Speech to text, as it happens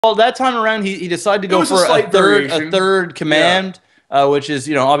Well, that time around, he decided to go for a third command, which is,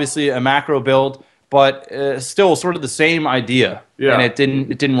 you know, obviously a macro build, but still sort of the same idea. Yeah. And it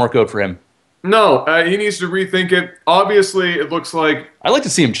didn't work out for him. No, he needs to rethink it. Obviously, it looks like... I'd like to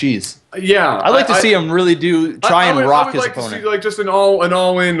see him cheese. Yeah. I'd like to see him really try and rock his opponent. I would like to see like just an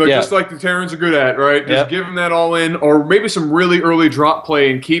all-in, like, just like the Terrans are good at, right? Just give him that all-in, or maybe some really early drop play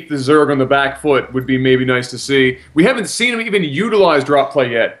and keep the Zerg on the back foot would be maybe nice to see. We haven't seen him even utilize drop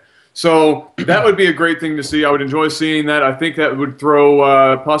play yet. So that would be a great thing to see. I would enjoy seeing that. I think that would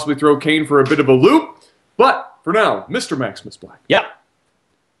possibly throw Kane for a bit of a loop. But for now, Mr. MaximusBlack. Yeah.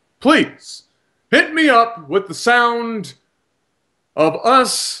 Please, hit me up with the sound of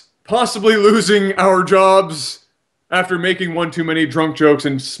us possibly losing our jobs after making one too many drunk jokes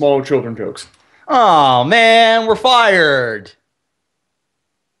and small children jokes. Oh, man, we're fired.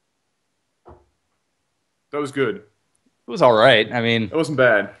 That was good. It was all right. I mean... It wasn't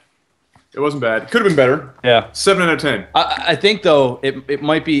bad. It wasn't bad. Could have been better. Yeah. 7 out of 10. I think, though, it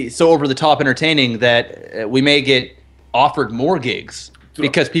might be so over-the-top entertaining that we may get offered more gigs.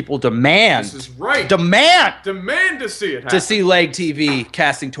 Because people demand. This is right. Demand to see it happen. To see LAGTV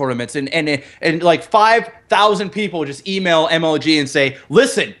casting tournaments. And like 5,000 people just email MLG and say,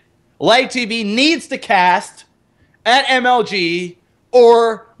 listen, LAGTV needs to cast at MLG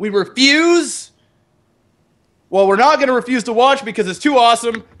or we refuse. Well, we're not going to refuse to watch because it's too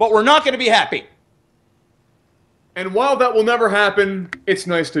awesome, but we're not going to be happy. And while that will never happen, it's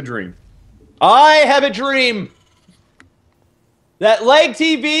nice to dream. I have a dream that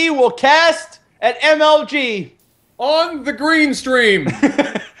LAGTV will cast at MLG. On the green stream.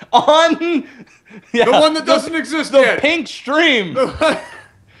 On... Yeah, the one that doesn't exist yet. The pink stream. The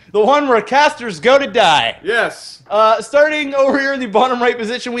one where casters go to die. Yes. Starting over here in the bottom right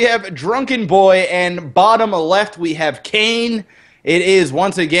position, we have Drunken Boy, and bottom left, we have Kane. It is,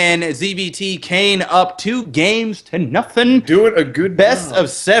 once again, ZBT Kane up 2-0. Doing a good Best of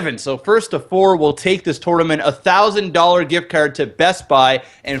 7. So first of 4 will take this tournament. $1,000 gift card to Best Buy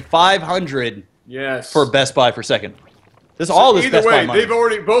and $500 for Best Buy for second. All this Best Buy money.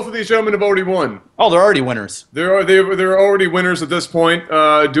 Both of these gentlemen have already won. Oh, they're already winners. They're already winners at this point,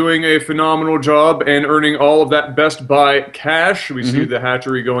 doing a phenomenal job and earning all of that Best Buy cash. We see the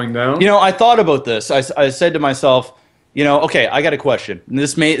hatchery going down. You know, I thought about this. I said to myself, you know, okay, I got a question.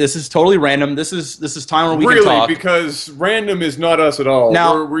 This is totally random. This is time where we can talk. Really, because random is not us at all.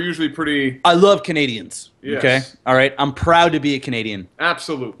 Now, we're usually pretty... I love Canadians. Yes. Okay? All right? I'm proud to be a Canadian.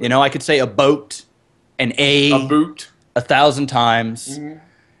 Absolutely. You know, I could say a boat, a boot, 1,000 times,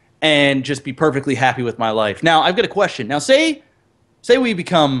 and just be perfectly happy with my life. Now, I've got a question. Now, say we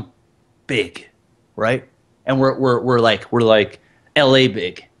become big, right? And we're like LA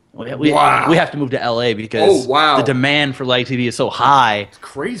big. We have to move to LA because the demand for LAGTV is so high. It's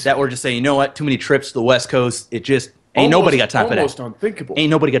crazy. That we're just saying, you know what? Too many trips to the West Coast. It just ain't nobody got time for that. Almost unthinkable. Ain't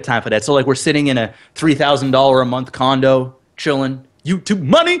nobody got time for that. So like we're sitting in a $3,000 a month condo, chilling, YouTube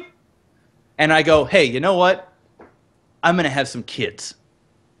money, and I go, hey, you know what? I'm gonna have some kids.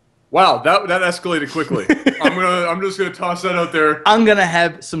 Wow, that escalated quickly. I'm just gonna toss that out there. I'm gonna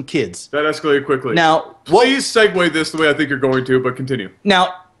have some kids. That escalated quickly. Now, please segue this the way I think you're going to, but continue.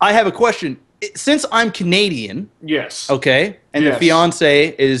 Now, I have a question. Since I'm Canadian, okay, and the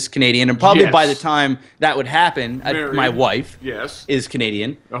fiance is Canadian, and probably by the time that would happen, my wife is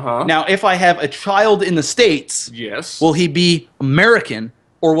Canadian. Now, if I have a child in the States, will he be American,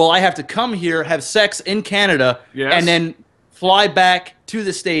 or will I have to come here, have sex in Canada, and then fly back to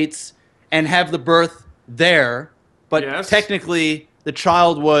the States and have the birth there, but technically the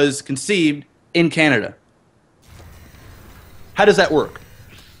child was conceived in Canada? How does that work?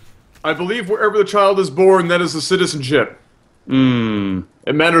 I believe wherever the child is born, that is the citizenship.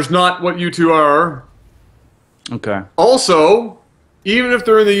 It matters not what you two are. Okay. Also, even if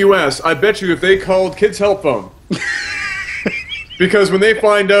they're in the U.S., I bet you if they called Kids Help Phone, because when they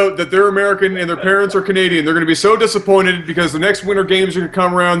find out that they're American and their parents are Canadian, they're going to be so disappointed because the next Winter Games are going to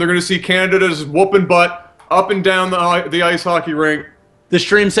come around. They're going to see Canada just whooping butt up and down the ice hockey rink. The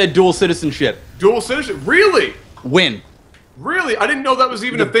stream said dual citizenship. Dual citizenship? Really? Win. Really? I didn't know that was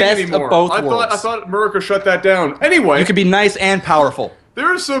even a thing best anymore. Of both I worlds. thought America shut that down. Anyway, you could be nice and powerful.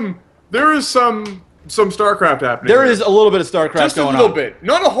 There is some StarCraft happening. There is a little bit of StarCraft going on. Just a little bit.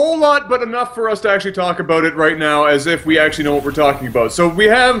 Not a whole lot, but enough for us to actually talk about it right now as if we actually know what we're talking about. So we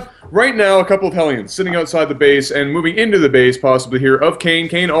have, right now, a couple of Hellions sitting outside the base and moving into the base, possibly here, of Kane.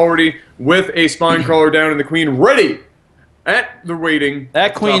 Kane already with a spine crawler down and the Queen ready at the waiting.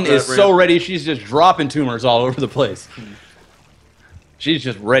 That Queen is so ready, she's just dropping tumors all over the place. She's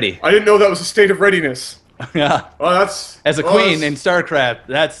just ready. I didn't know that was a state of readiness. Yeah. Well, that's as a queen in StarCraft.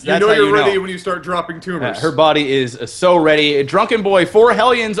 That's you know how you're ready when you start dropping tumors. Her body is so ready. Drunken Boy, 4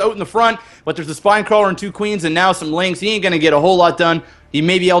 Hellions out in the front, but there's a Spine Crawler and 2 Queens, and now some Lings. He ain't gonna get a whole lot done. He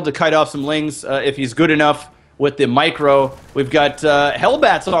may be able to kite off some Lings if he's good enough with the micro. We've got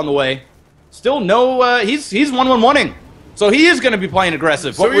Hellbats on the way. Still no. He's 1-1-1-ing. So he is going to be playing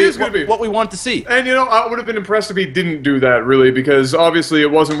aggressive. So he is going to be. What we want to see. And, you know, I would have been impressed if he didn't do that, really, because obviously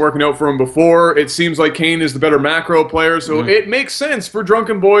it wasn't working out for him before. It seems like Kane is the better macro player, so it makes sense for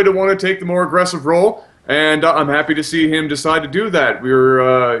Drunken Boy to want to take the more aggressive role. And I'm happy to see him decide to do that.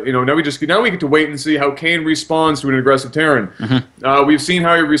 We're, you know, now we get to wait and see how Kane responds to an aggressive Terran. We've seen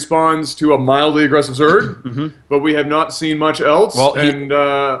how he responds to a mildly aggressive Zerg, but we have not seen much else.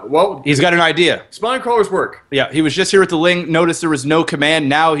 Well, he's got an idea. Spine Crawlers work. Yeah, he was just here with the Ling. Noticed there was no command.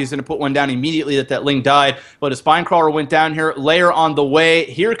 Now he's going to put one down immediately that Ling died. But a Spine Crawler went down here. Layer on the way.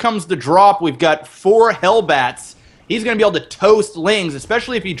 Here comes the drop. We've got 4 Hellbats. He's going to be able to toast Lings,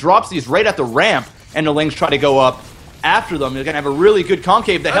 especially if he drops these right at the ramp. And the Lings try to go up after them. They're going to have a really good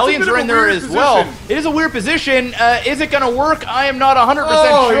concave. The Hellions are in there as well. It is a weird position. Is it going to work? I am not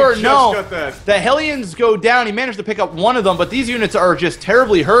 100% sure. No. The Hellions go down. He managed to pick up one of them, but these units are just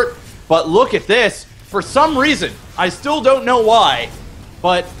terribly hurt. But look at this. For some reason, I still don't know why,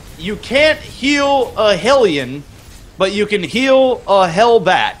 but you can't heal a Hellion, but you can heal a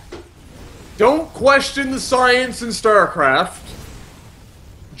Hellbat. Don't question the science in StarCraft.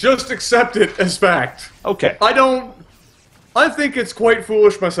 Just accept it as fact. Okay. I think it's quite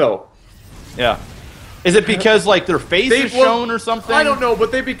foolish myself. Yeah. Is it because, like, their face is shown or something? I don't know,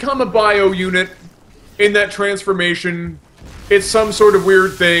 but they become a bio unit in that transformation. It's some sort of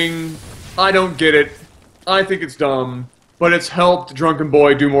weird thing. I don't get it. I think it's dumb. But it's helped Drunken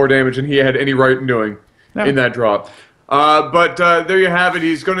Boy do more damage than he had any right in doing in that drop. But there you have it.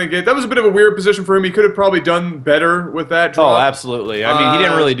 He's going to get... That was a bit of a weird position for him. He could have probably done better with that drop. Oh, absolutely. I mean, he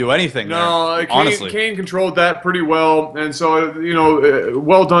didn't really do anything there, honestly. Kane controlled that pretty well. And so, you know,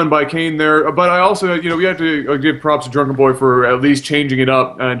 well done by Kane there. But I also, you know, we have to give props to Drunken Boy for at least changing it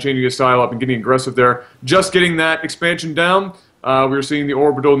up and changing his style up and getting aggressive there. Just getting that expansion down. We're seeing the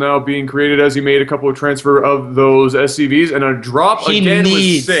orbital now being created as he made a couple of transfer of those SCVs and a drop again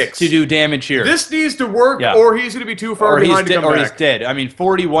with 6. To do damage here. This needs to work or he's going to be too far behind to come back. Or he's dead. I mean,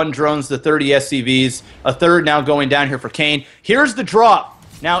 41 drones to 30 SCVs. A third now going down here for Kane. Here's the drop.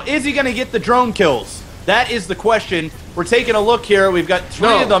 Now, is he going to get the drone kills? That is the question. We're taking a look here. We've got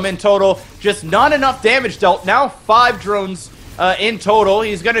 3 of them in total. Just not enough damage dealt. Now 5 drones in total.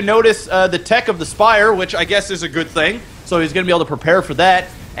 He's going to notice the tech of the Spire, which I guess is a good thing. So he's going to be able to prepare for that.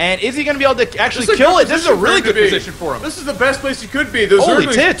 And is he going to be able to actually kill it? This is a really good position for him. This is the best place he could be. Those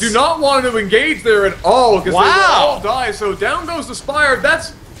Zerglings do not want to engage there at all because they will all die. So down goes the Spire.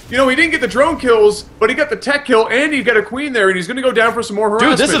 That's, you know, he didn't get the drone kills, but he got the tech kill, and he got a queen there, and he's going to go down for some more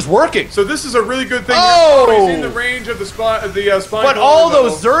harassment. Dude, this is working. So this is a really good thing. Oh, he's in the range of the spine. But all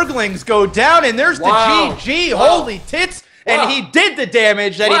those Zerglings go down, and there's the GG. Holy tits. And he did the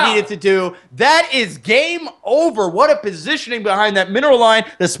damage that he needed to do. That is game over. What a positioning behind that mineral line.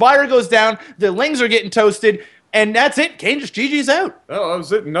 The Spire goes down. The Lings are getting toasted. And that's it. Kane just GG's out. Oh, that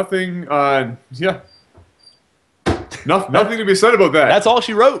was it. Nothing, Nothing to be said about that. That's all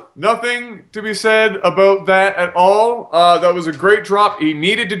she wrote. Nothing to be said about that at all. That was a great drop. He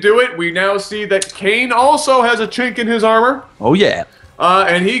needed to do it. We now see that Kane also has a chink in his armor. Oh, yeah.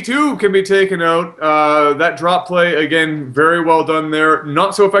 And he, too, can be taken out. That drop play, again, very well done there.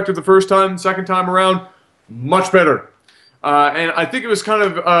 Not so effective the first time. Second time around, much better. And I think it was kind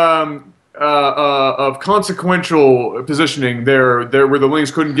of consequential positioning there where the Lings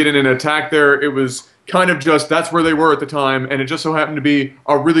couldn't get in and attack there. It was kind of just, that's where they were at the time, and it just so happened to be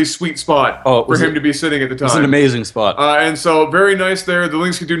a really sweet spot for him to be sitting at the time. It's an amazing spot. And so, very nice there. The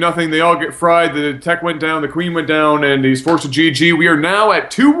Lings could do nothing. They all get fried. The tech went down, the queen went down, and he's forced to GG. We are now at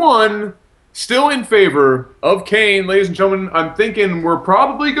 2-1, still in favor of Kane. Ladies and gentlemen, I'm thinking we're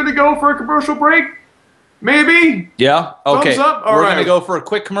probably going to go for a commercial break. Maybe? Yeah? Okay. Thumbs up? We're going to go for a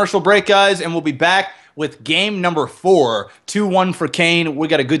quick commercial break, guys, and we'll be back with game number 4. 2-1 for Kane. We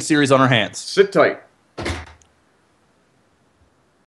got a good series on our hands. Sit tight.